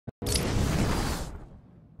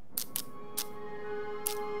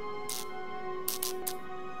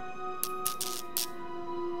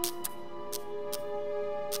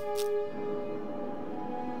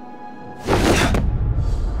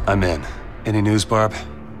I'm in. Any news, Barb?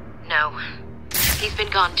 No. He's been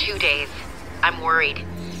gone 2 days. I'm worried.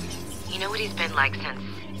 You know what he's been like since...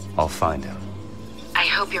 I'll find him. I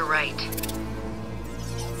hope you're right.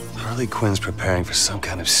 Harley Quinn's preparing for some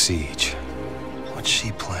kind of siege. What's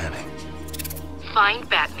she planning? Find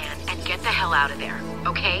Batman and get the hell out of there,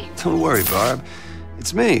 okay? Don't worry, Barb.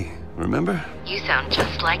 It's me, remember? You sound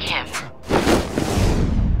just like him.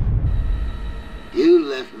 You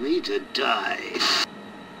left me to die.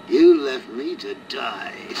 You left me to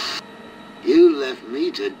die. You left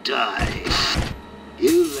me to die.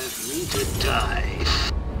 You left me to die.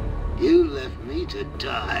 You left me to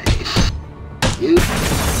die. You...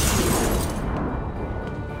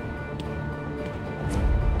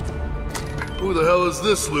 Who the hell is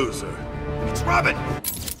this loser? It's Robin!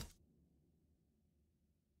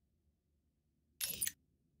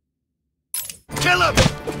 Kill him!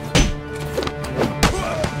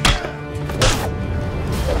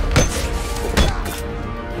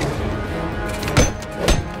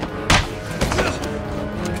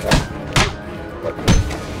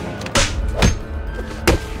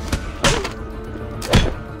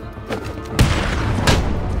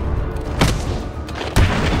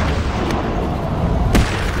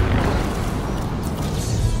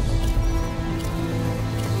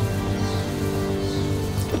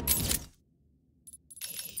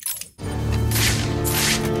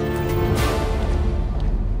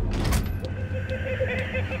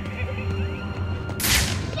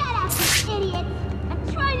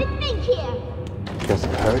 Does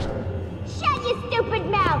it hurt? Shut your stupid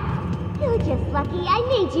mouth! You're just lucky I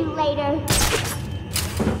need you later.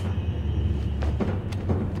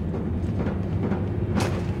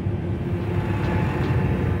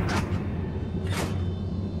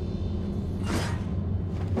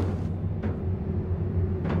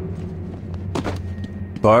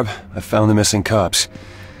 Barb, I found the missing cops.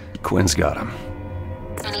 Quinn's got him.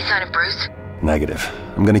 Any sign of Bruce? Negative.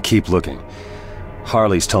 I'm gonna keep looking.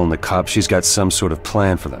 Harley's telling the cops she's got some sort of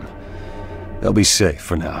plan for them. They'll be safe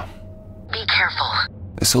for now. Be careful.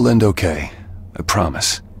 This'll end okay. I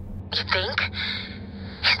promise. You think?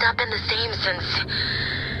 He's not been the same since...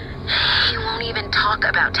 He won't even talk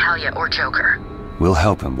about Talia or Joker. We'll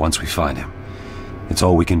help him once we find him. It's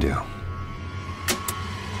all we can do.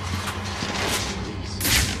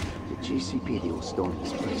 The GCPD will storm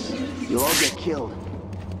this place. You'll all get killed.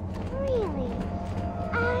 Really?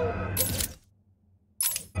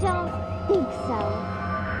 I don't think so.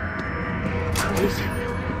 Crazy.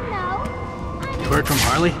 No. You heard from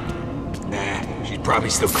Harley? Nah, she's probably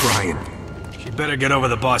still crying. She'd better get over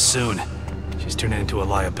the boss soon. She's turning into a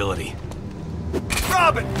liability.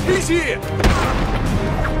 Robin! He's here!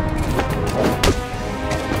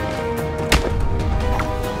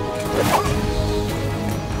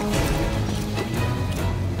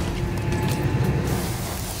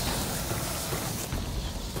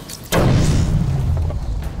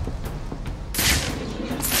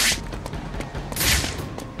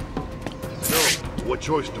 What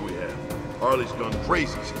choice do we have? Harley's gone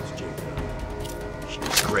crazy since Jake died. She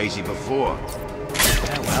was crazy before.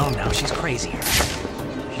 Yeah, well, now she's crazier.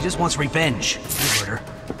 She just wants revenge. You heard her.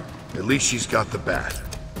 At least she's got the bat.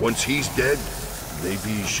 Once he's dead,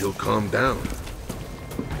 maybe she'll calm down.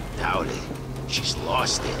 Doubt it. She's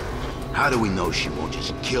lost it. How do we know she won't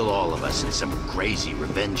just kill all of us in some crazy,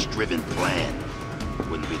 revenge-driven plan?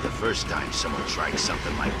 Wouldn't be the first time someone tried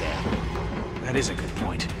something like that. That is a good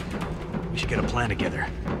point. We should get a plan together.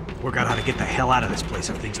 Work out how to get the hell out of this place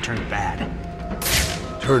if things turn bad.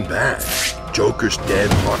 Turn bad? Joker's dead,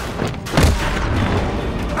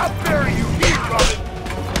 How bury you here, Robin?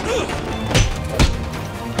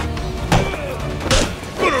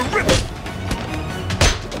 Gonna rip it!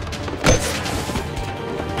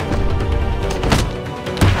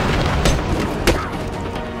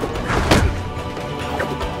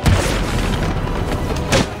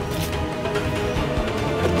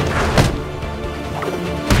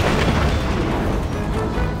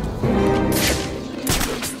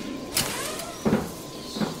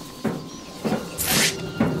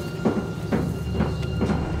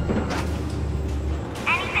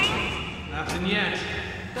 Nothing yet.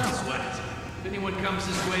 Don't sweat it. If anyone comes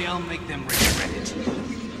this way, I'll make them regret it.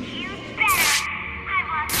 You better. I've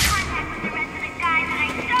lost contact with the rest of the guys and I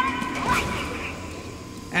don't like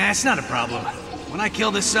it. It's not a problem. When I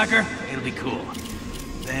kill this sucker, it'll be cool.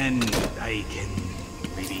 Then I can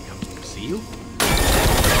maybe come see you?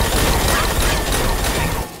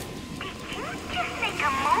 Did you just make a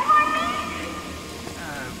move on me?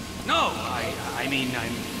 No, I mean,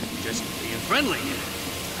 I'm just being friendly.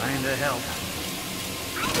 Trying to help.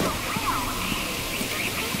 I don't know. Do you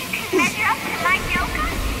think you can measure up to my Joker?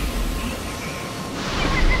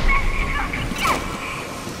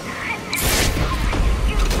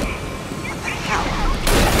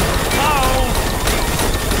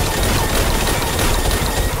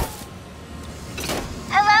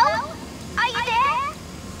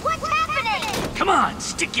 Come on,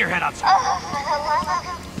 stick your head outside.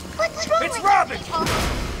 What's wrong It's with Robin! you people?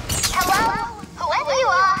 Hello? Whoever you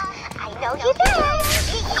are, I know you're there.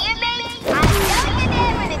 You hear me? I know you're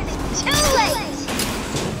there, and it's too late.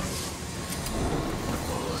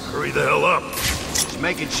 Hurry the hell up. Just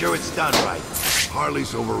making sure it's done right.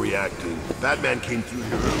 Harley's overreacting. Batman came through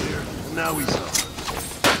here earlier. Now he's up.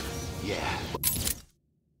 Yeah.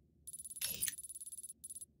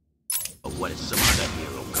 But what if some other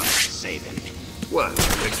hero comes to save him? What,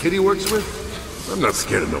 that kid he works with? I'm not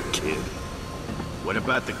scared of no kid. What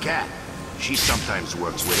about the cat? She sometimes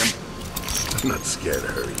works with him. I'm not scared of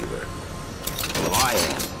her either. Well, I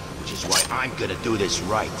am, which is why I'm gonna do this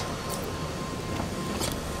right.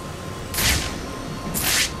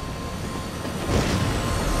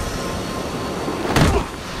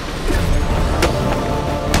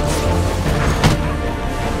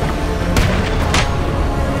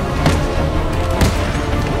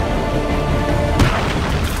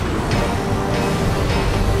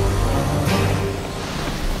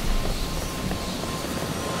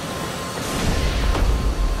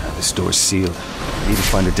 This door's sealed. Need to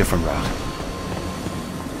find a different route.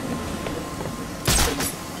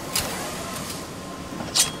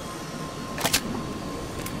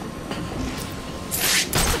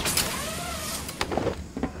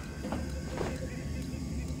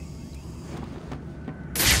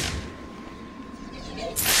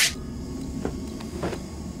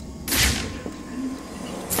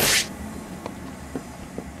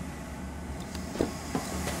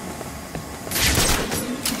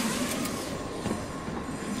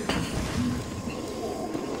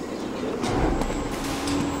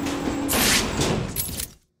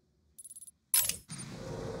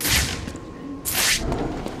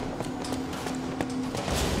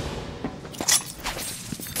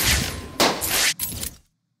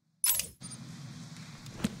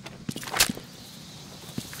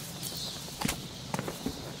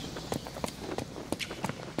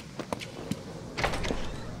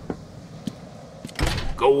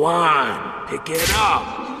 Go on, pick it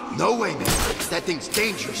up. No way, man. That thing's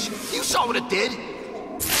dangerous. You saw what it did?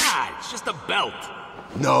 Ah, it's just a belt.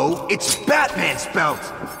 No, it's Batman's belt.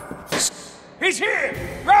 He's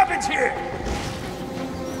here! Robin's here!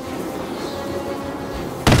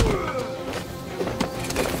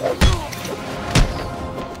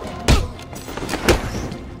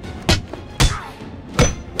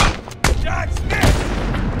 John Smith!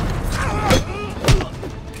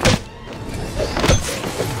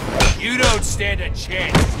 You don't stand a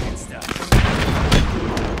chance against us.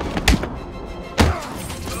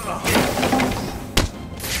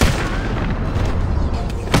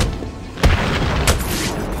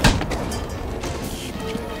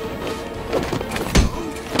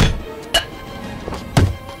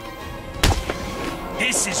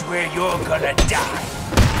 This is where you're gonna die.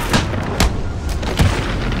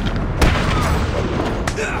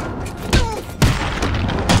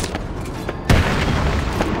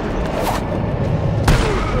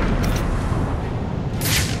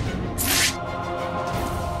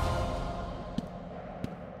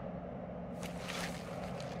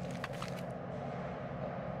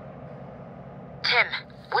 Tim,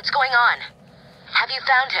 what's going on? Have you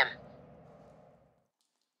found him?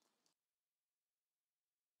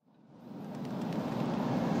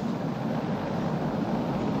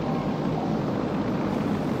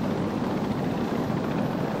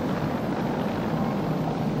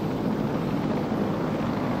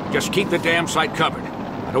 Just keep the damn site covered.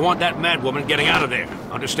 I don't want that madwoman getting out of there.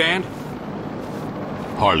 Understand?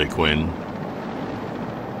 Harley Quinn.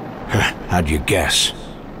 How'd you guess?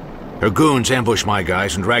 Her goons ambushed my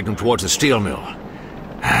guys and dragged them towards the steel mill.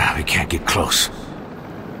 We can't get close.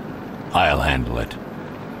 I'll handle it.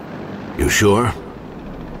 You sure?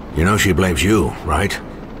 You know she blames you, right?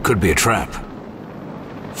 Could be a trap.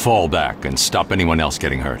 Fall back and stop anyone else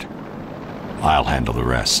getting hurt. I'll handle the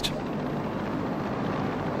rest.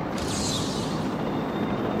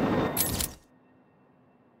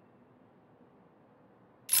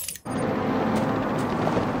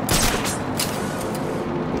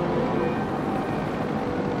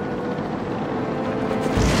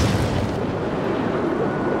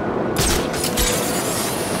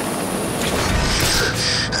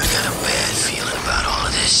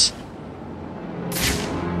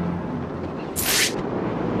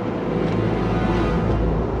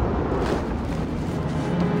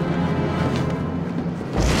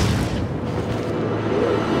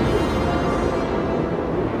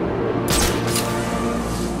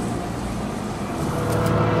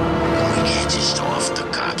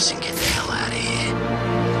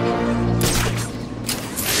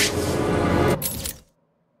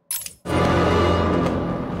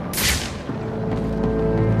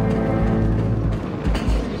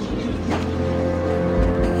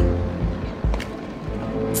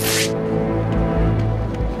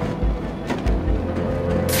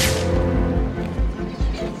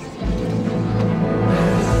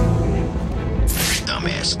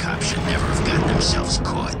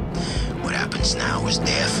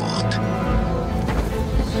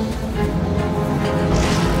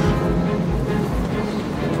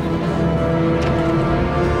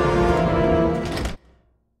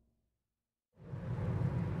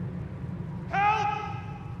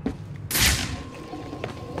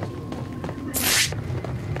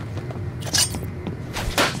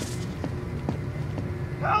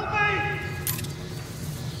 Help me!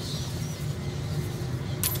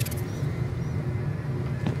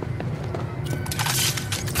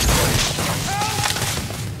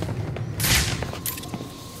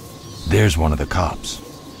 There's one of the cops.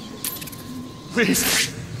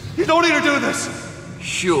 Please, you don't need to do this!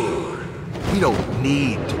 Sure. We don't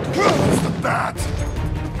need to do this. The bat!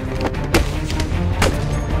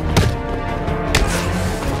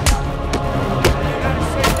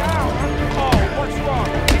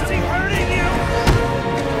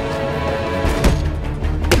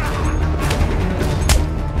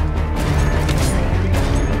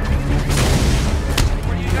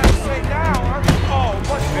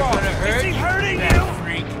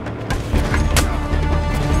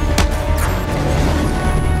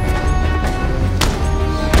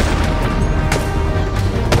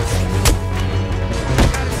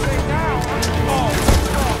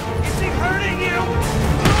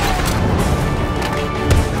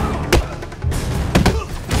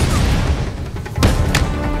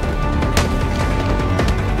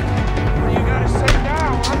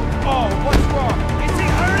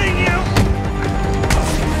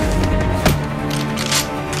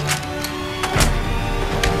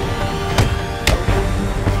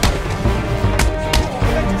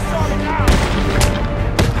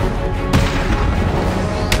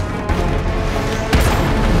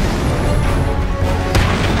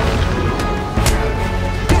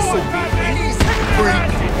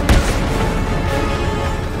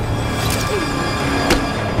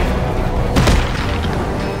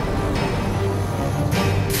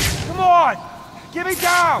 Get me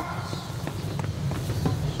down!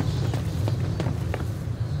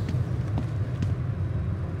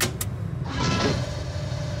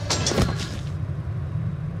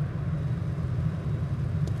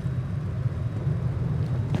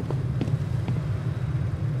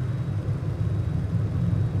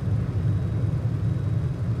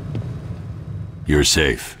 You're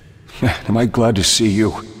safe. Am I glad to see you?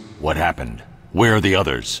 What happened? Where are the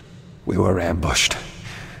others? We were ambushed.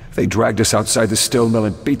 They dragged us outside the still mill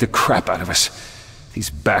and beat the crap out of us. These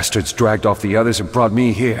bastards dragged off the others and brought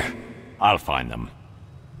me here. I'll find them.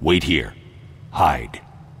 Wait here. Hide.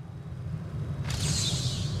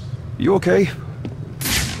 You okay?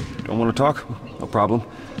 Don't want to talk? No problem.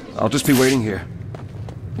 I'll just be waiting here.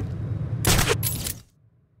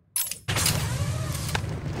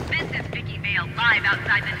 This is Vicky Vale, live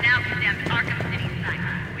outside the now-condemned Arkham City site,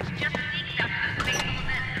 which just leaked out to the fateful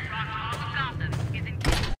event that rocked all of Gotham is in...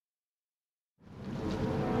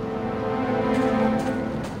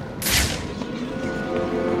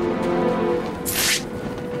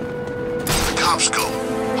 The cops go.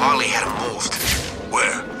 Harley had him moved.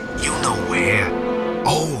 Where? You know where.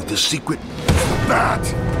 Oh, the secret bat!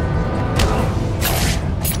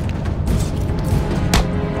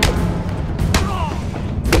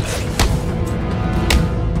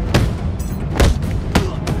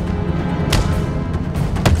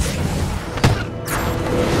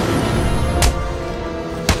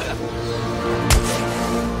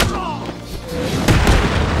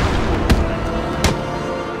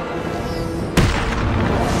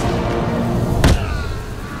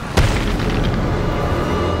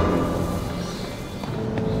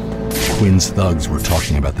 Quinn's thugs were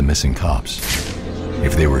talking about the missing cops.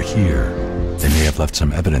 If they were here, they may have left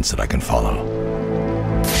some evidence that I can follow.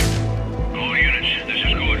 All units, this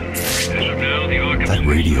is Gordon. As of now, the Arkham... That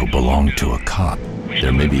radio belonged to a cop.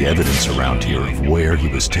 There may be evidence around here of where he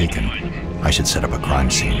was taken. I should set up a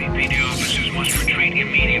crime scene. PD officers must retreat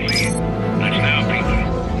immediately. That's now, people.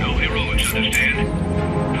 No heroics, understand?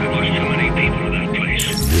 I've lost too many people to that place.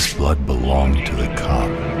 This blood belonged to the cop.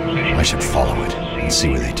 I should follow it and see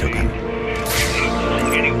where they took him.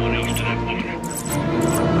 Anyone else to that woman?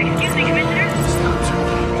 Excuse me, Commissioner?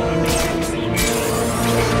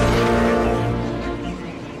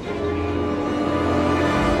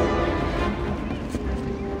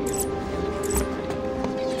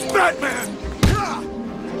 Batman!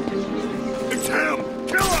 It's him!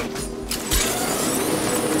 Kill him!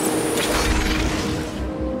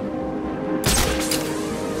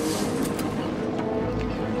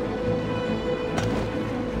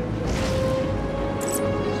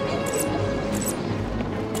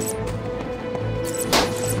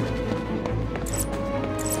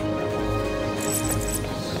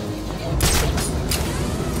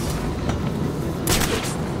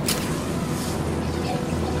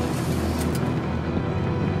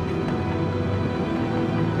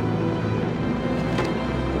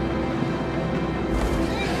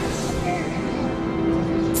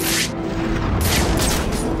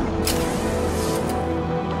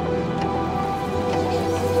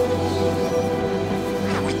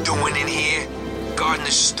 guarding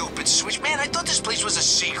this stupid switch? Man, I thought this place was a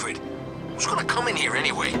secret. Who's gonna come in here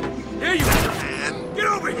anyway? Here you go, man! Get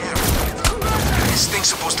over here! This thing's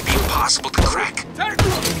supposed to be impossible to crack.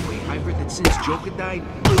 Anyway, I heard that since Joker died,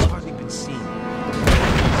 he's hardly been seen.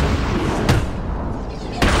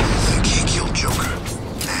 Think he killed Joker?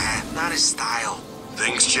 Nah, not his style.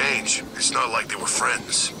 Things change. It's not like they were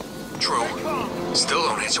friends. True. Still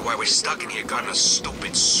don't answer why we're stuck in here guarding a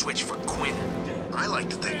stupid switch for Quinn. I like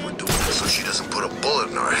to think we're doing it so she doesn't put a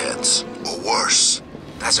bullet in our heads. Or worse.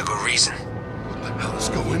 That's a good reason. What the hell is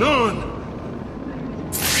going on?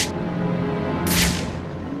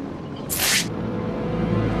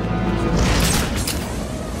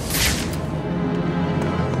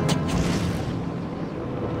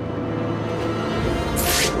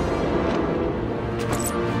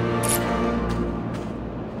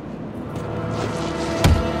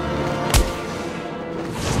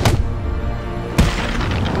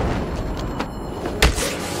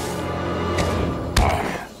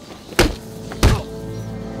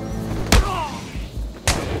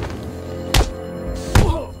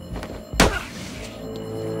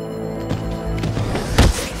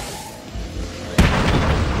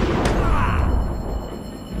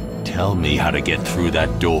 Tell me how to get through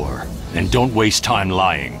that door, and don't waste time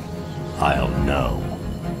lying. I'll know.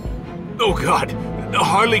 Oh God,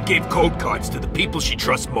 Harley gave code cards to the people she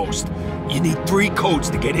trusts most. You need 3 codes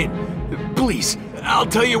to get in. Please, I'll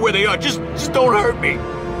tell you where they are. Just don't hurt me.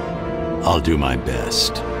 I'll do my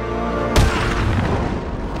best.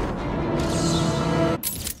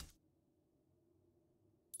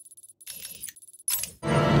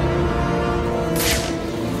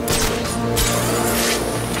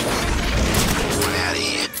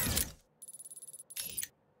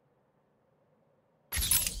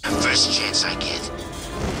 First chance I get.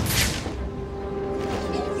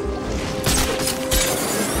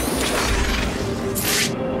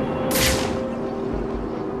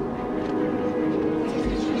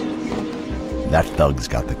 That thug's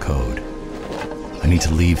got the code. I need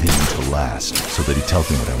to leave him until last, so that he tells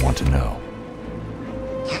me what I want to know.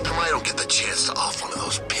 Come on, I don't get the chance to off one of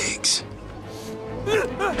those pigs.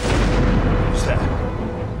 Who's that?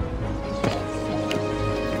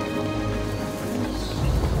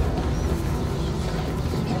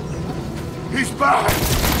 He's back!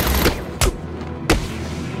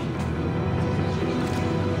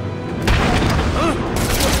 Huh?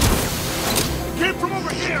 Came from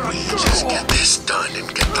over here! Just get this done and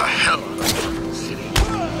get the hell out of the city.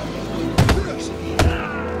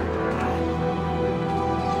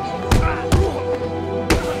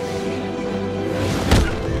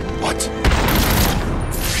 What?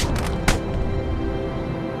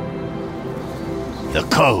 The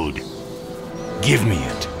code. Give me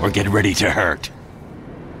it, or get ready to hurt.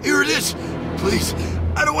 Here it is. Please,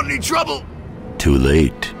 I don't want any trouble. Too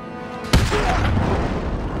late.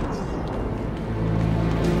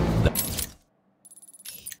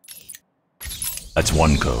 That's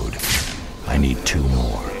 1 code. I need 2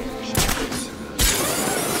 more.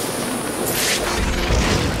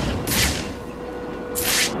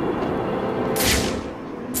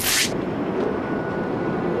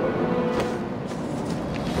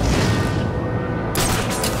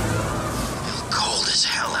 Cold as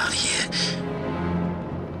hell out here.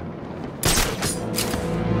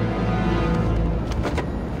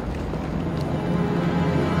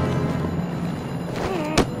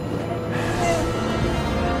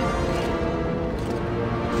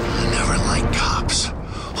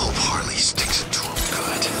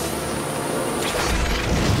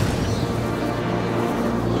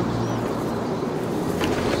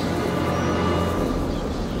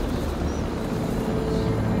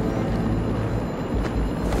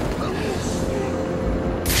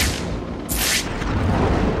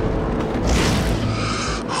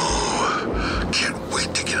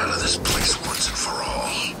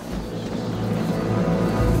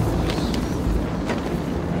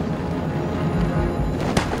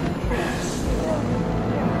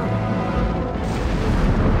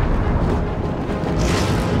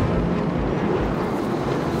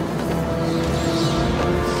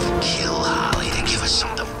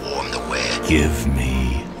 Give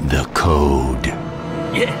me the code.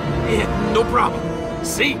 Yeah, no problem.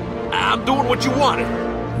 See? I'm doing what you wanted.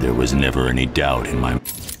 There was never any doubt in my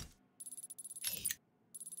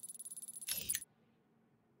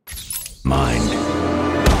mind.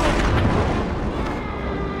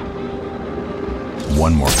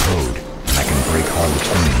 1 more code, and I can break Harley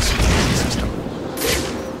Quinn's security system.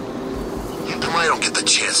 Come on, I don't get the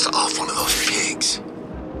chance to off one of those pigs.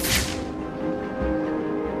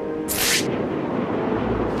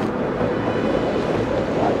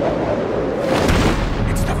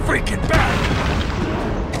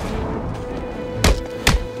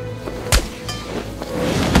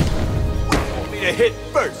 hit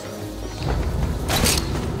first.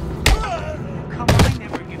 Come on, I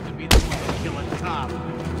never get to be the one to kill a cop.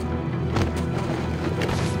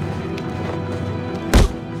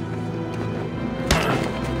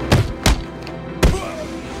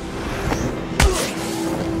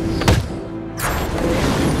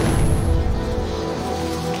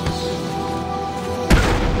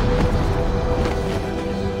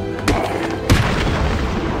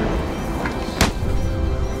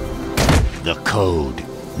 The code.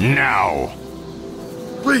 Now!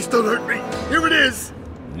 Please don't hurt me. Here it is.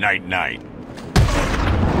 Night-night.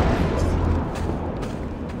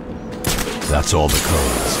 That's all the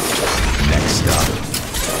codes. Next up,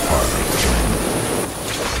 Harley Quinn.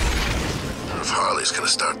 If Harley's gonna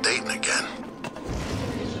start dating again.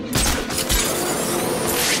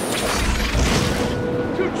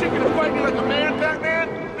 Too chicken to fight me like a man, Batman?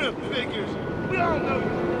 Figures. We all know you.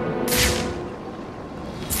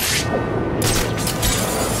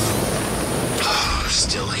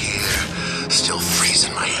 Still here. Still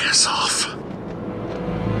freezing my ass off.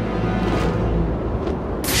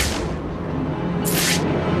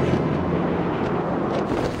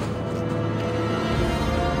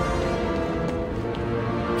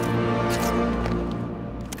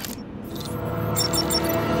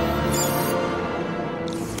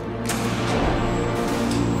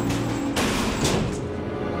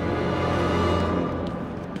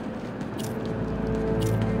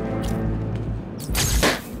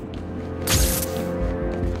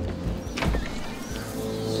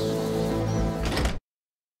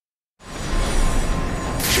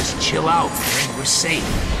 Chill out, man. We're safe.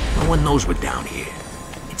 No one knows we're down here.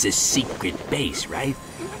 It's a secret base, right?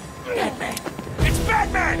 Batman. It's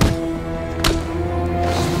Batman!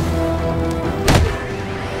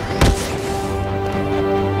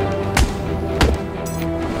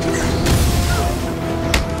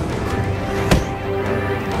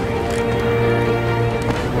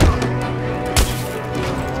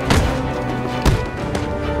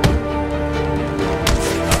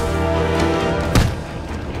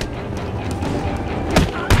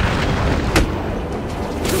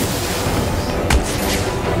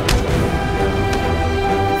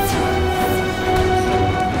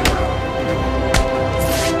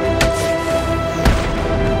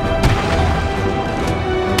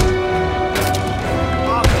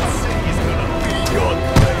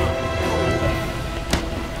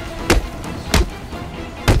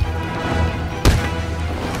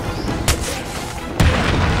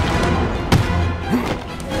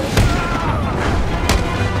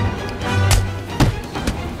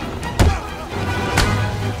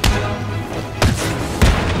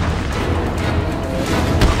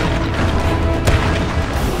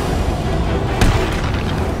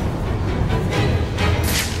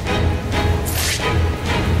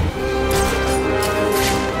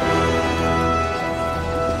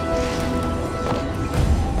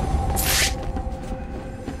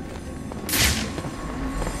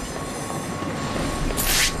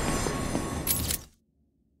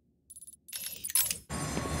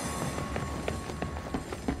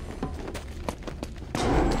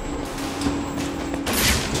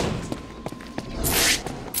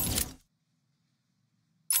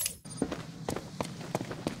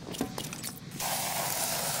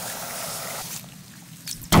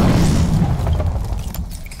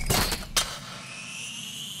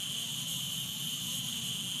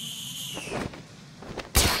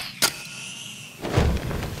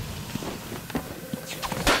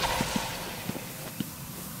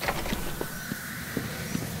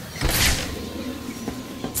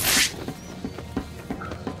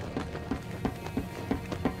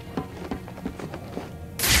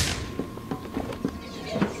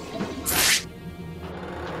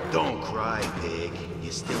 Don't cry, pig.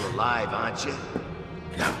 You're still alive, aren't you?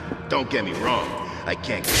 Now, don't get me wrong. I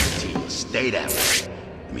can't guarantee you'll stay that way.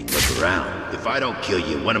 I mean, look around. If I don't kill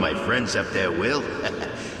you, one of my friends up there will.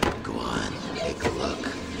 Go on, take a look.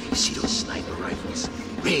 You see those sniper rifles?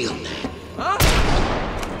 Real net. Huh?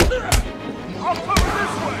 I'll cover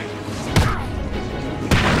this way.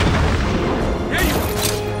 Here you go.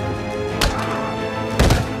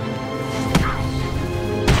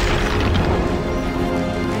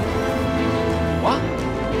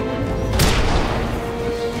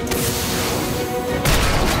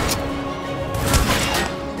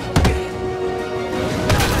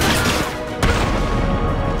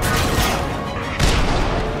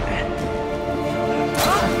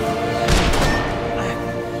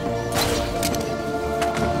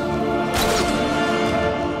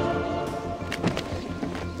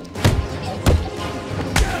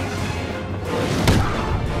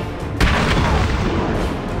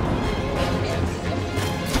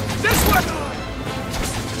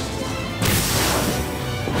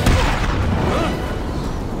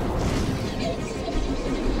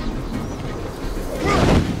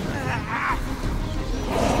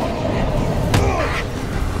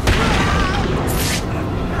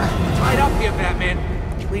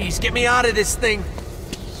 me out of this thing.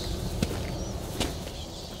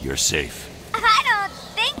 You're safe. I don't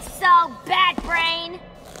think so, Bat Brain.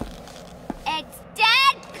 It's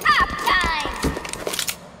dead cop time.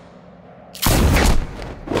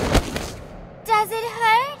 Does it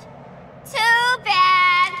hurt? Too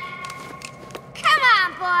bad. Come on,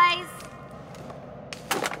 boys.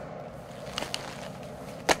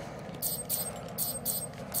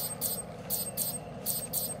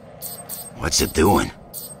 What's it doing?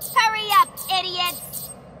 Hurry up, idiots.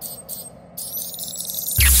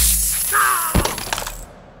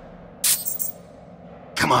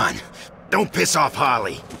 Come on. Don't piss off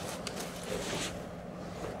Harley.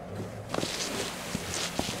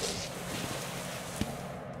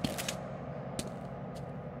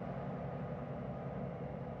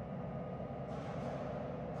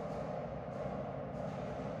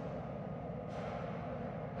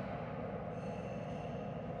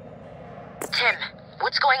 Tim,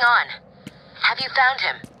 what's going on? Have you found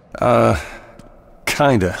him?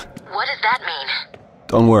 Kinda. What does that mean?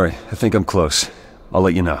 Don't worry, I think I'm close. I'll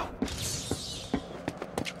let you know.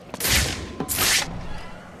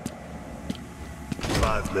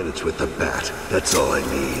 Minutes with the bat. That's all I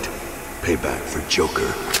need. Payback for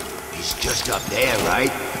Joker. He's just up there, right?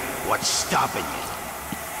 What's stopping you?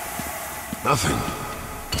 Nothing,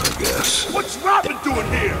 I guess. What's Robin doing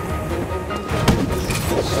here?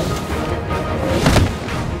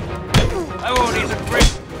 I won't even break.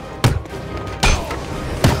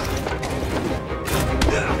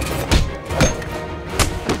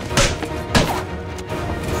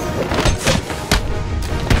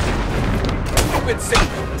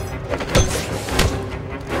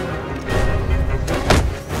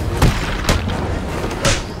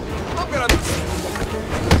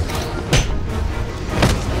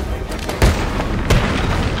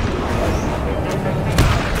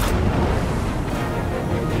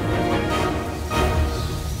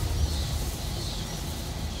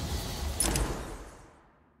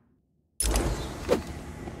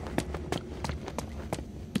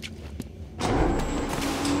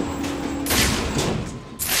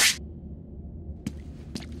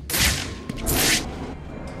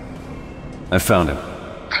 I found him.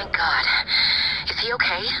 Thank God. Is he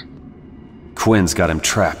okay? Quinn's got him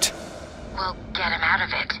trapped. We'll get him out of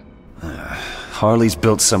it. Harley's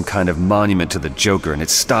built some kind of monument to the Joker, and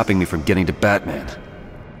it's stopping me from getting to Batman.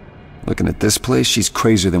 Looking at this place, she's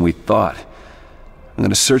crazier than we thought. I'm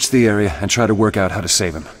gonna search the area and try to work out how to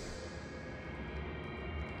save him.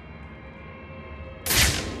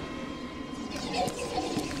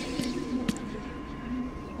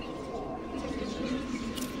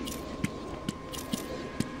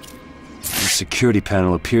 The security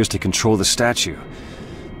panel appears to control the statue.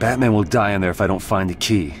 Batman will die in there if I don't find the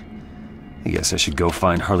key. I guess I should go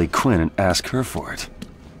find Harley Quinn and ask her for it.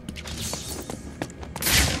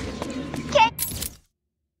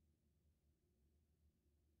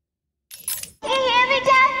 You hear me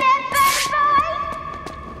down there, bird boy?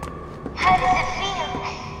 How does it feel?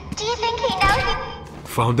 Do you think he knows you?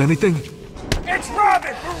 Found anything? It's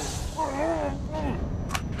Robin!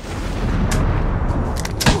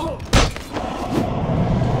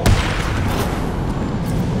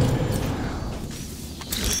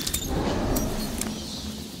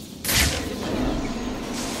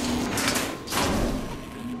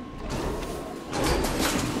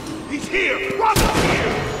 He's here! Robin's here!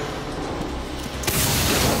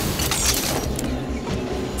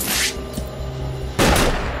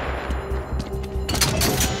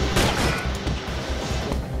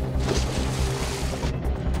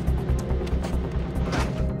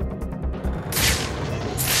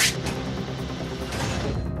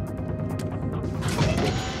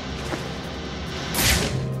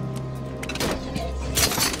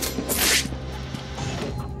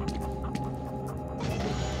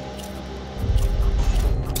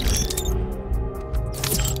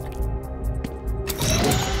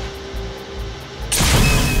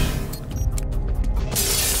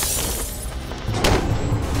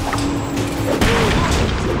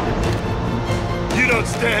 You don't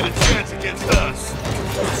stand a chance against us.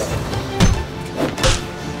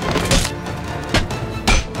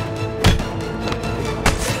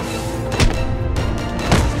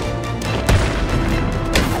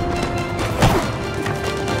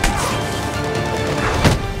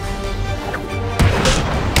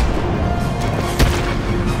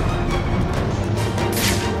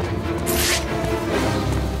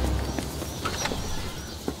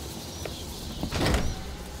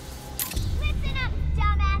 Listen up,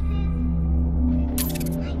 dumbasses.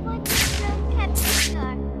 I want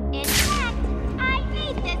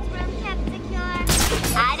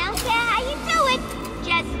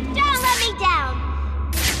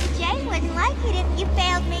like it if you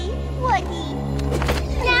failed me, would he?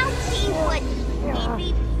 No, he wouldn't. He'd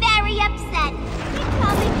be very upset. He'd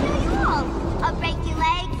probably kill you all. Or break your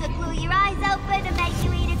legs, or glue your eyes open, or make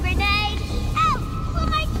you eat a grenade. Oh, well,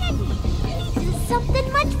 my kidney. He'd do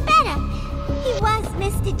something much better. He was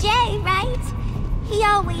Mr. J, right? He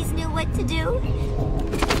always knew what to do.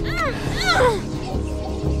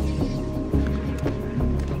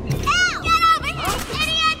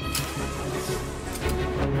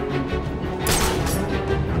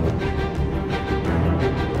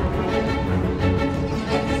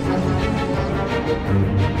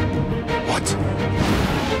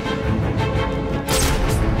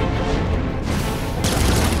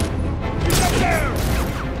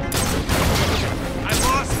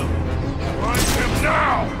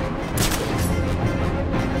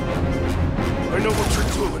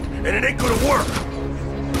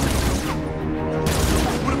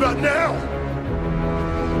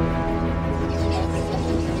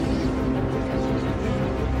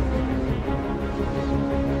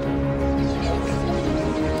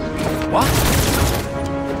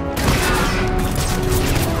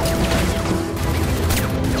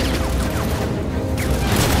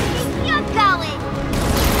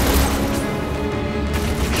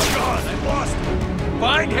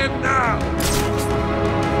 Find him now!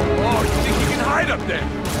 Oh, you think you can hide up there?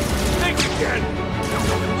 Think again!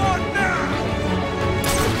 Come on now!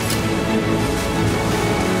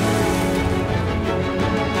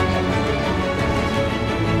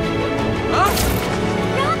 Huh?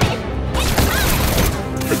 Robin!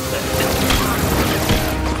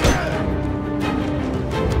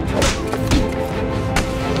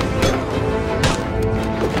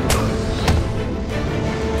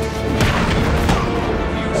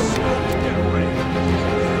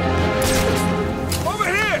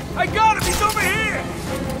 I got him! He's over here!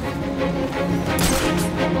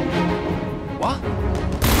 What?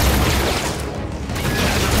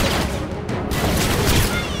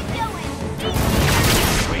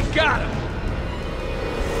 We got him!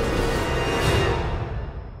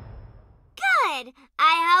 Good!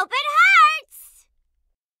 I hope it hurts!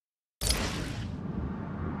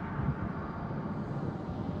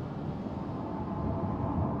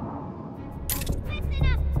 Listen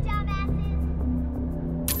up, dumbasses!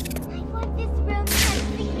 I want this room kept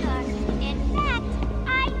secure. In fact, I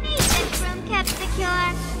need this room kept secure.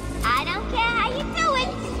 I don't care how you do it,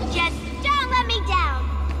 just don't let me down.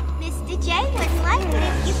 Mr. J wouldn't like it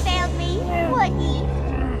if you failed me, would he?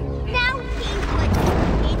 No, he wouldn't.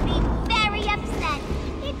 He'd be very upset.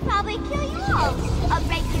 He'd probably kill you all. Or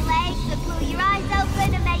break your legs, or glue your eyes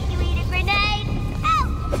open, or make you eat a grenade. Oh,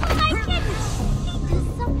 my goodness! He'd do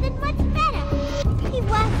something much better. He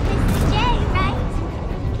was Mr. J, right?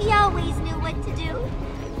 He always knew what to do.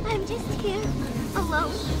 I'm just here,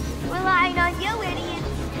 alone, relying on you idiots.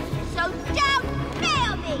 So don't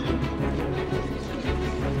fail me!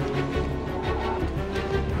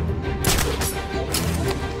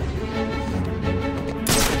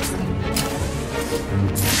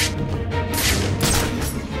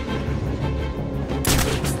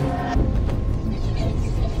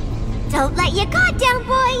 Don't let your guard down,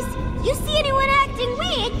 boys! You see anyone acting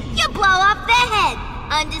weird, you blow off their head.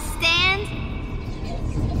 Understand?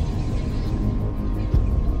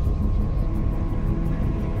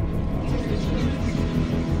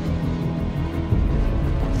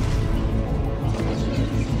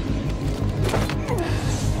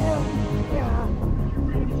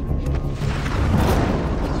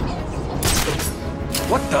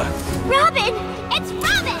 What the? Robin! It's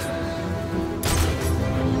Robin!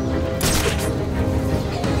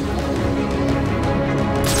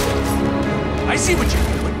 I see what you're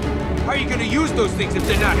doing. How are you gonna use those things if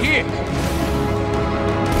they're not here?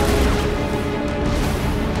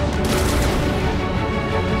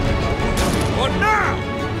 What now?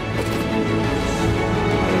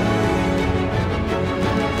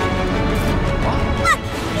 Look!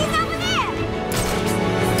 He's over there!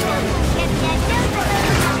 Someone get that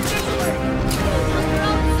They're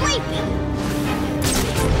all sleepy.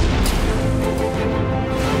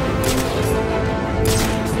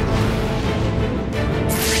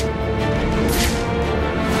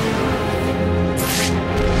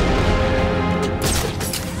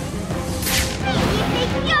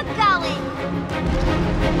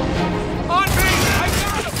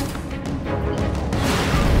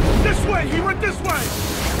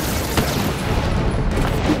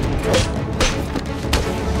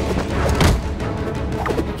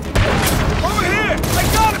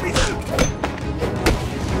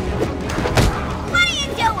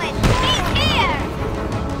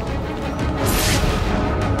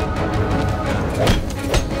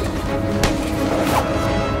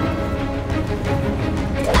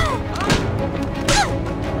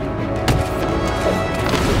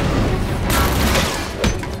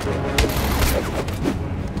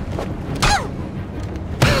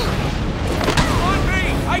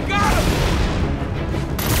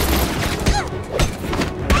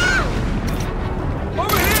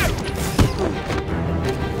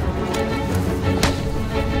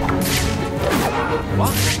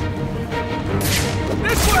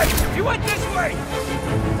 right! He went this way!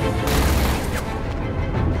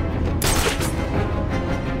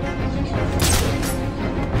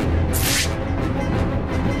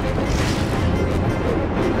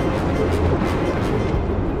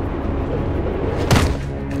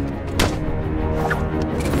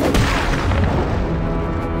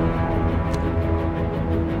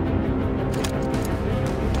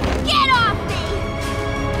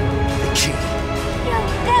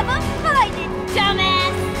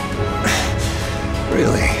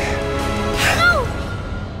 Really? No!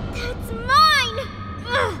 That's mine!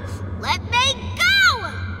 Ugh, let me go!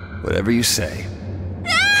 Whatever you say.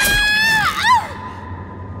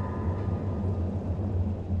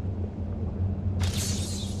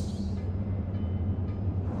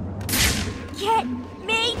 Get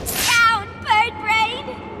me down, Bird Brain!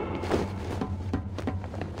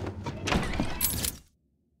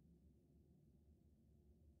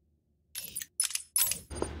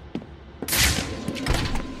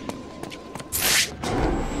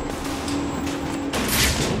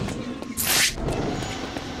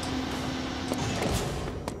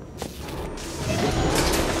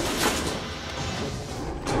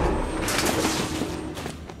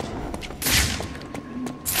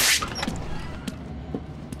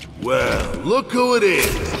 Well, look who it is.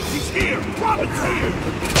 He's here! Robin's here!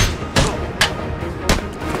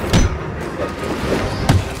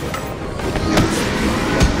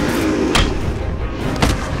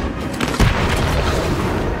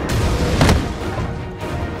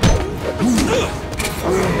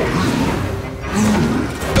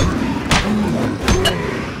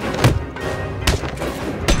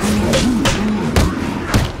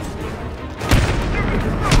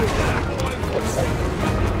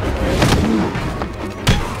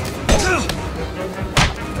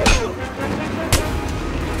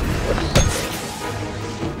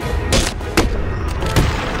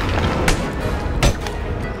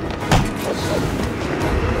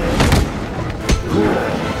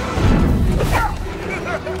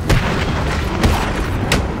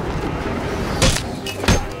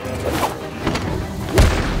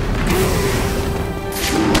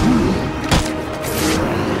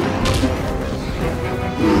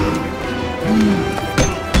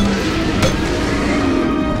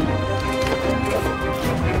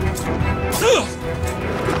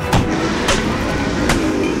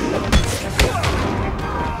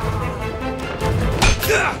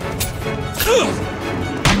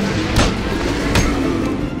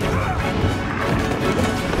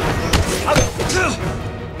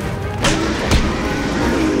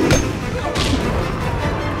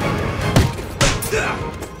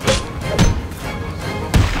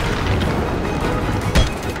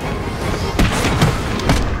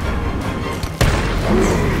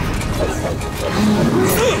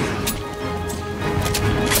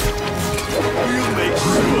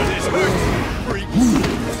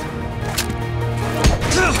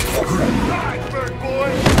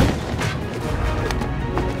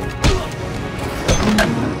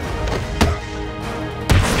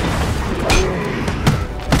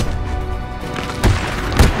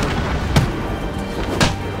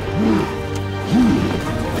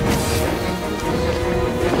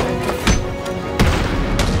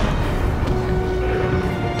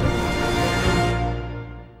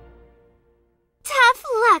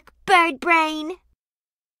 Bird Brain.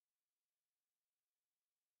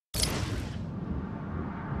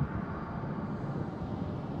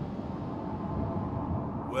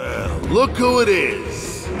 Well, look who it is.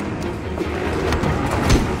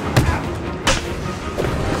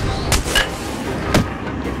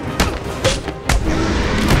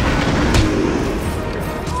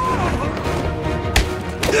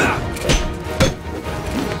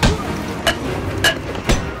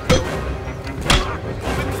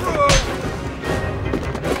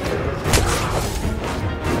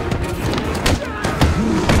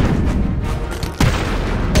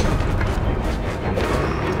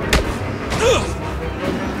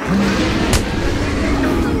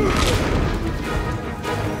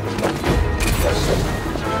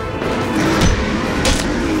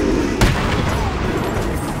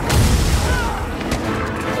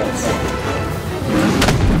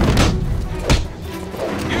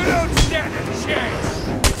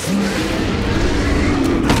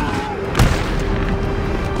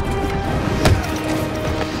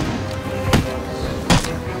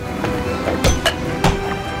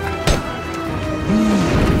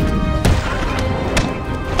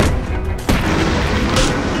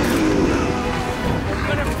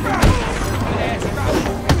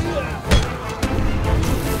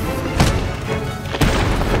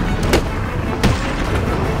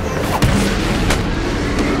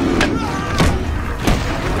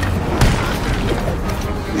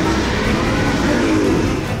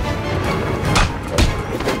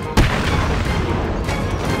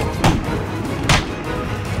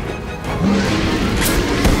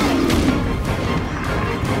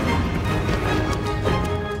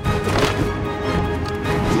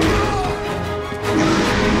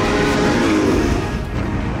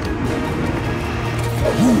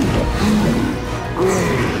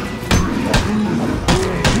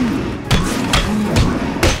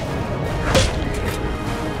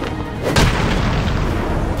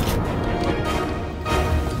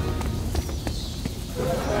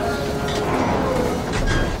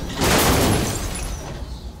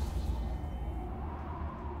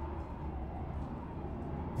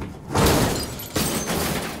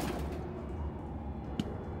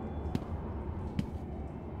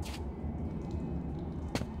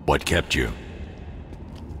 What kept you?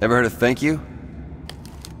 Ever heard of thank you?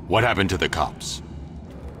 What happened to the cops?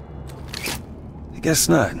 I guess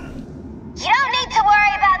not. You don't need to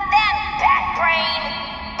worry about them, Bat Brain.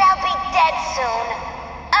 They'll be dead soon.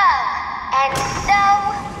 Oh, and so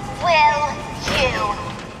will you.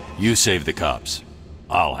 You save the cops.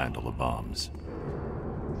 I'll handle the bombs.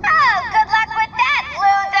 Oh, good luck with that,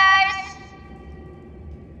 losers!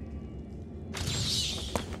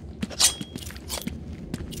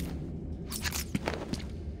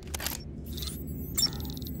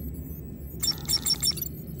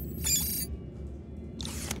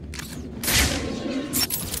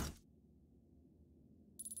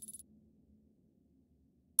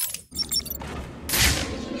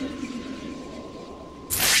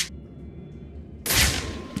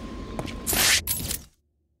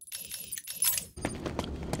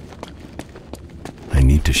 I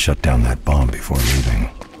need to shut down that bomb before leaving.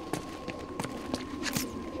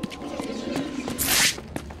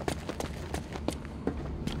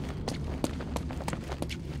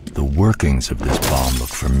 The workings of this bomb look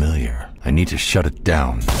familiar. I need to shut it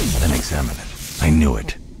down, then examine it. I knew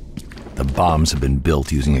it. The bombs have been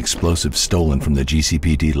built using explosives stolen from the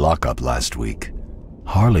GCPD lockup last week.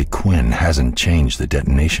 Harley Quinn hasn't changed the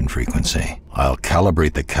detonation frequency. I'll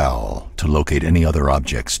calibrate the cowl to locate any other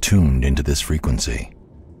objects tuned into this frequency.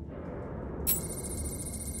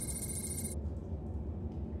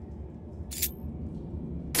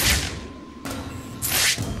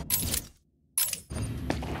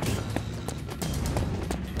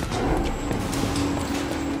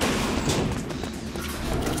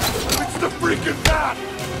 It's the freaking bat!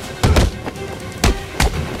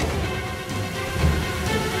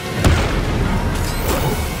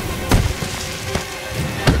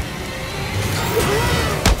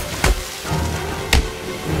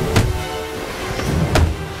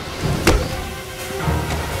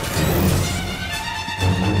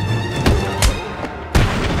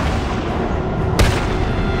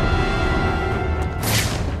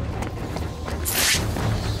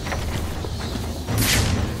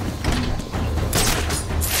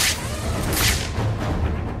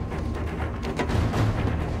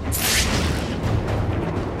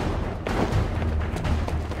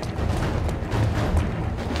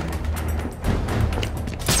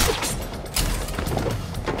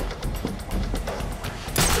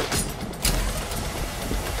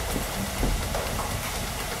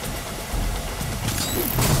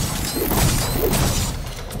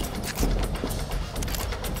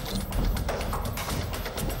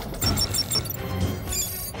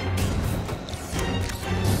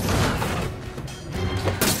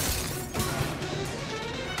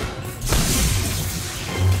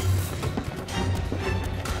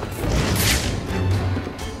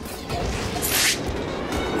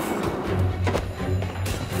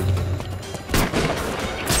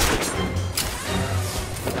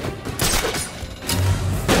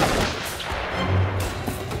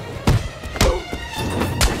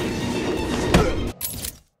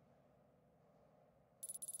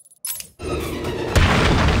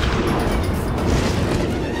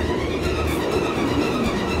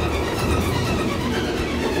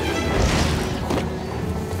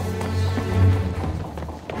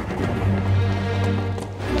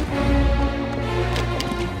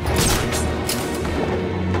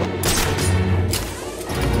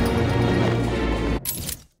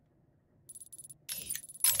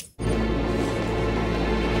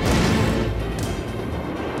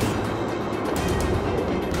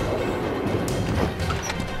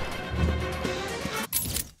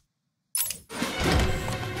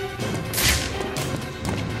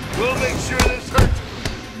 We'll make sure this hurts.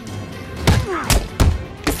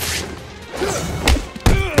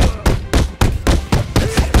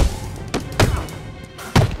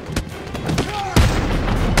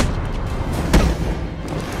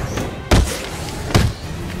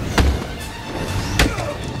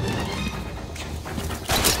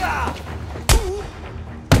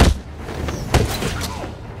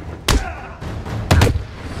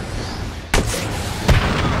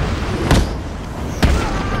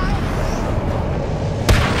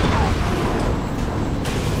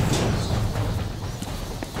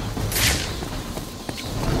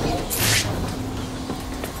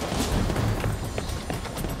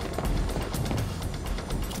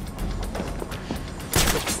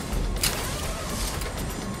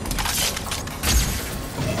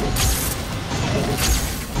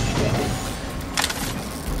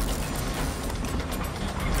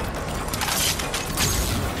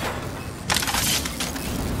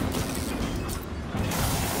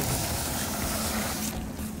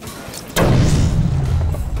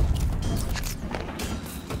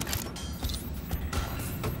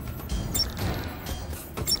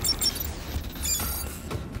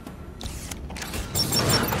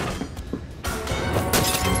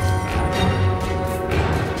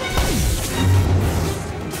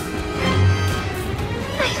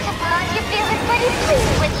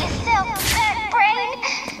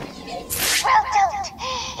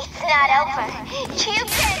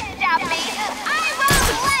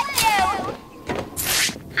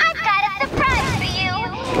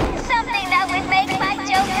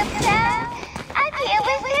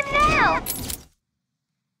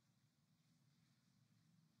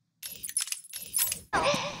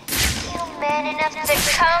 enough to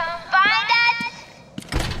come find us?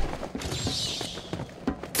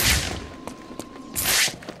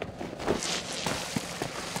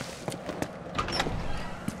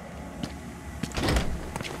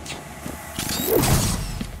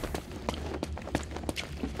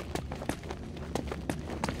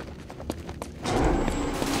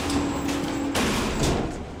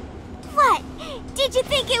 Did you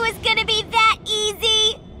think it was gonna be that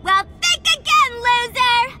easy? Well, think again,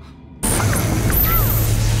 loser!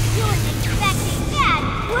 You weren't expecting that,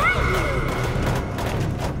 were you?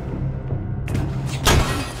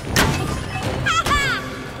 Ha-ha!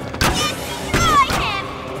 Destroy him,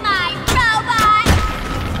 my robot!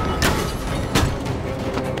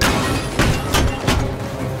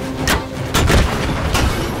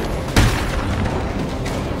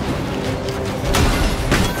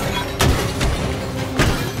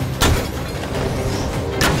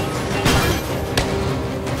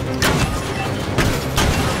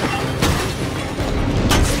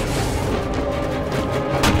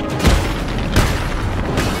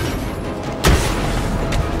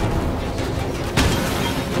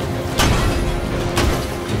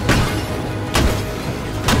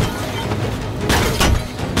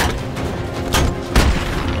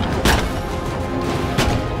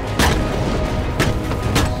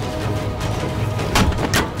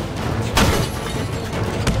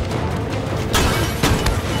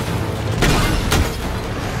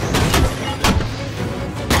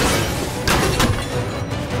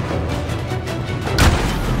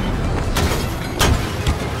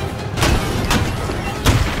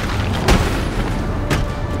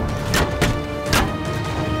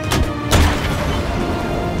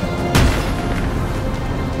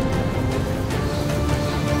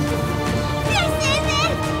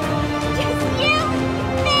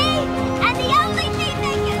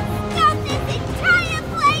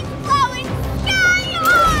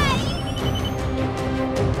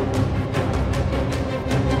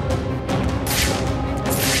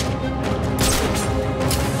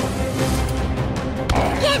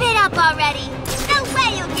 Already. No way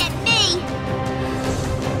you'll get me!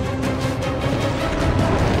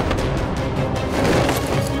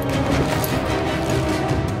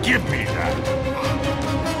 Give me that!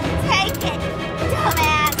 Take it,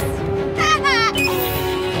 dumbass!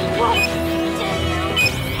 Won't do you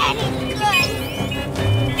any good!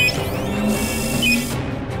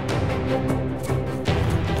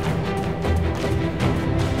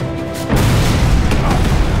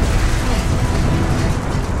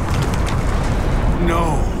 No.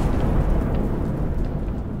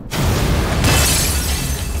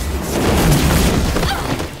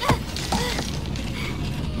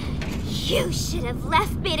 You should have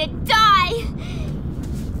left me to die.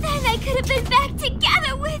 Then I could have been back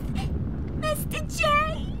together with Mr. J.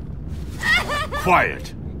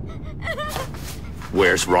 Quiet.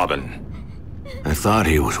 Where's Robin? I thought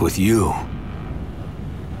he was with you.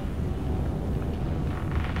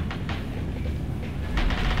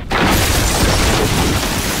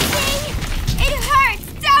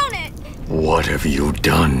 What have you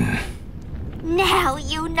done? Now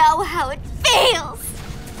you know how it feels!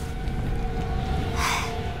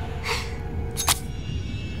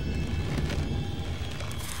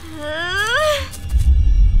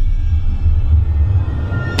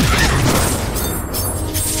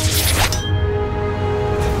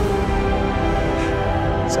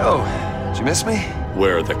 So, did you miss me?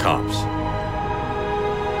 Where are the cops?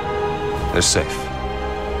 They're safe.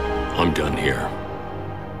 I'm done here.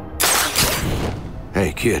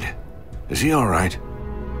 Hey, kid. Is he all right?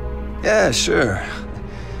 Yeah, sure.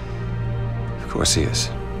 Of course he is.